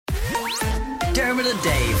Dermot and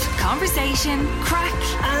Dave. Conversation, crack,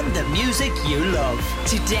 And the music you love.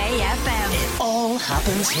 Today FM. It all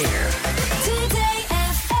happens here. Today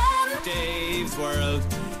FM. Dave's World,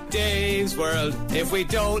 Dave's World. If we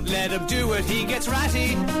don't let him do it, he gets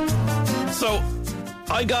ratty. So,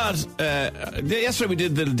 I got, yesterday we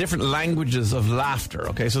did the different languages of laughter,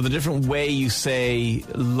 okay? So the different way you say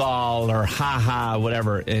lol or ha-ha,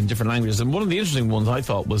 whatever, in different languages. And one of the interesting ones I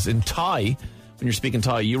thought was in Thai, when you're speaking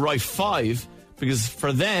Thai, you write 5, because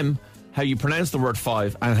for them, how you pronounce the word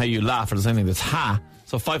 5 and how you laugh are the same thing. That's ha.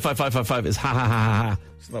 So 5 is ha ha ha ha ha.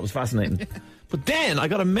 So that was fascinating. But then I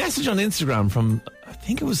got a message on Instagram from, I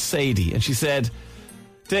think it was Sadie, and she said,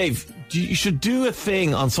 Dave, you should do a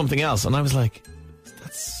thing on something else. And I was like,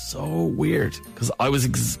 that's so weird, because I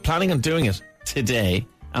was planning on doing it today,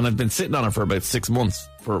 and I've been sitting on it for about 6 months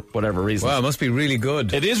for whatever reason. Wow, it must be really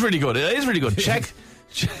good. It is really good. It is really good. Check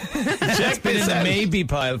Been in the maybe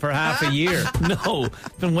pile for half a year. No,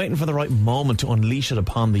 been waiting for the right moment to unleash it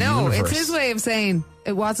upon the universe. No, it's his way of saying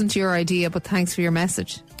it wasn't your idea, but thanks for your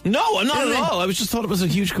message. No, I'm not at all. I was just thought it was a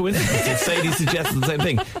huge coincidence that Sadie suggested the same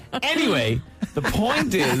thing. Anyway, the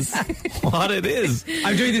point is what it is.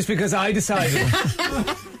 I'm doing this because I decided.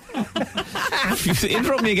 If you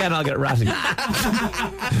interrupt me again, I'll get ratty.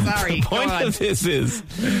 Sorry. The point of this is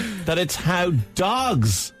that it's how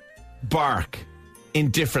dogs bark in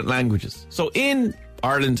different languages. So in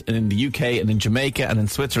Ireland and in the UK and in Jamaica and in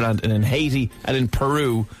Switzerland and in Haiti and in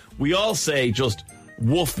Peru, we all say just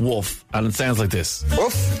woof woof, and it sounds like this.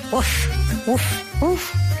 Woof, woof, woof,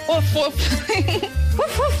 woof, woof, woof, woof,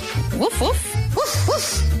 woof, woof,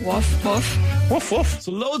 woof, woof, woof, woof, woof.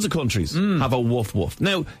 So loads of countries have a woof woof.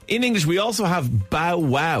 Now, in English, we also have bow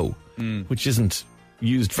wow, which isn't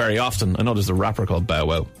used very often. I know there's a rapper called Bow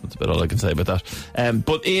Wow. That's about all I can say about that.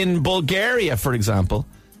 But in Bulgaria, for example,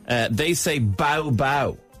 they say bow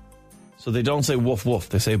bow. So they don't say woof woof,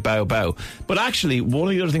 they say bow bow. But actually, one of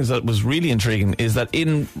the other things that was really intriguing is that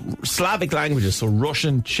in Slavic languages, so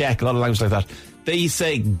Russian, Czech, a lot of languages like that, they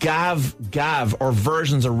say gav, gav, or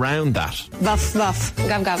versions around that. Vuff, vuff,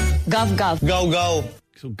 gav, gav, gav, gav. Go, go.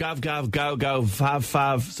 So gav, gav, gow, gow, fav,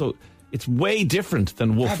 fav. So it's way different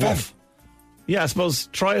than woof woof. Yeah, I suppose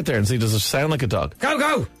try it there and see, does it sound like a dog? Go,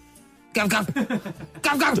 go. Gav, gav,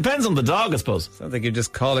 gav, gav. Depends on the dog, I suppose. Sounds like you're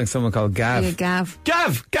just calling someone called Gav. Yeah, gav.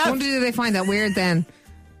 Gav, I gav. wonder, do they find that weird then?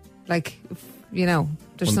 Like, you know,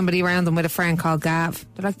 there's somebody around them with a friend called Gav.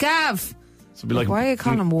 They're like, Gav. So it'd be like Why are you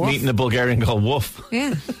calling him Woof? meeting a Bulgarian called Woof.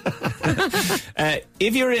 Yeah.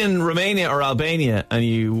 If you're in Romania or Albania and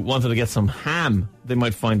you wanted to get some ham, they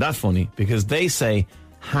might find that funny because they say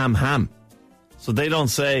ham ham. So they don't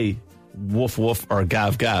say woof woof or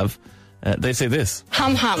gav gav. They say this.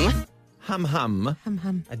 Hum, hum, Ham ham. Hum,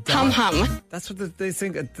 hum. hum, hum. That's what they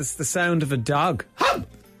think. It's the sound of a dog. Ham.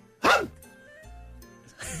 Ham.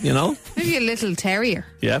 You know? Maybe a little terrier.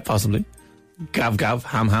 Yeah, possibly. Gav gav,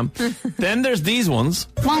 ham ham. Then there's these ones.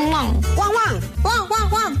 Wong, wong, wong, wong, wong,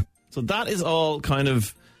 wong, wong. So that is all kind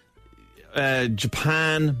of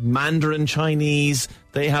Japan, Mandarin Chinese.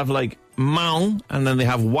 They have like mao and then they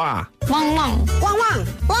have wa. Wong, wong, wong, wong,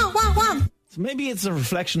 wong, wong, wong. So maybe it's a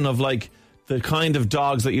reflection of like the kind of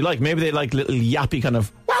dogs that you like. Maybe they like little yappy kind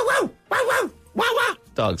of wow wow wow wow wow wow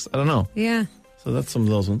dogs. I don't know. Yeah. So that's some of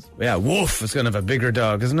those ones. Yeah, woof. It's going to have a bigger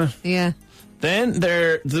dog, isn't it? Yeah. Then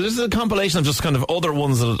there's a compilation of just kind of other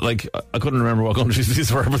ones that like I couldn't remember what countries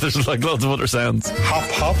these were, but there's like loads of other sounds. Hop,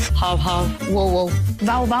 hop. Hop, hop. Whoa, whoa.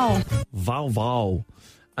 Vow, vow. Vow vow.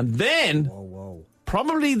 And then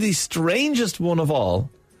probably the strangest one of all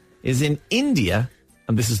is in India,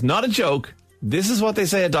 and this is not a joke. This is what they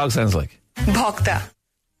say a dog sounds like. Bhakta.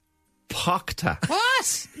 Pakta.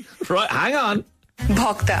 What? Right, hang on.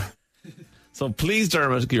 Bhakta. So please,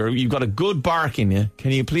 Dermot, you've got a good bark in you.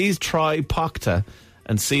 Can you please try Pakta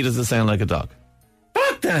and see does it sound like a dog?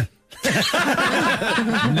 Pakta.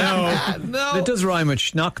 No. No. It does rhyme with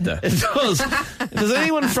schnockta. It does. Does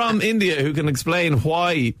anyone from India who can explain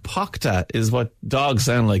why Pakta is what dogs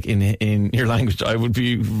sound like in your language? I would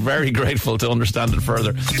be very grateful to understand it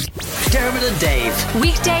further. Dermot and Dave.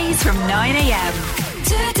 Weekdays from 9 a.m.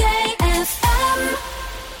 Today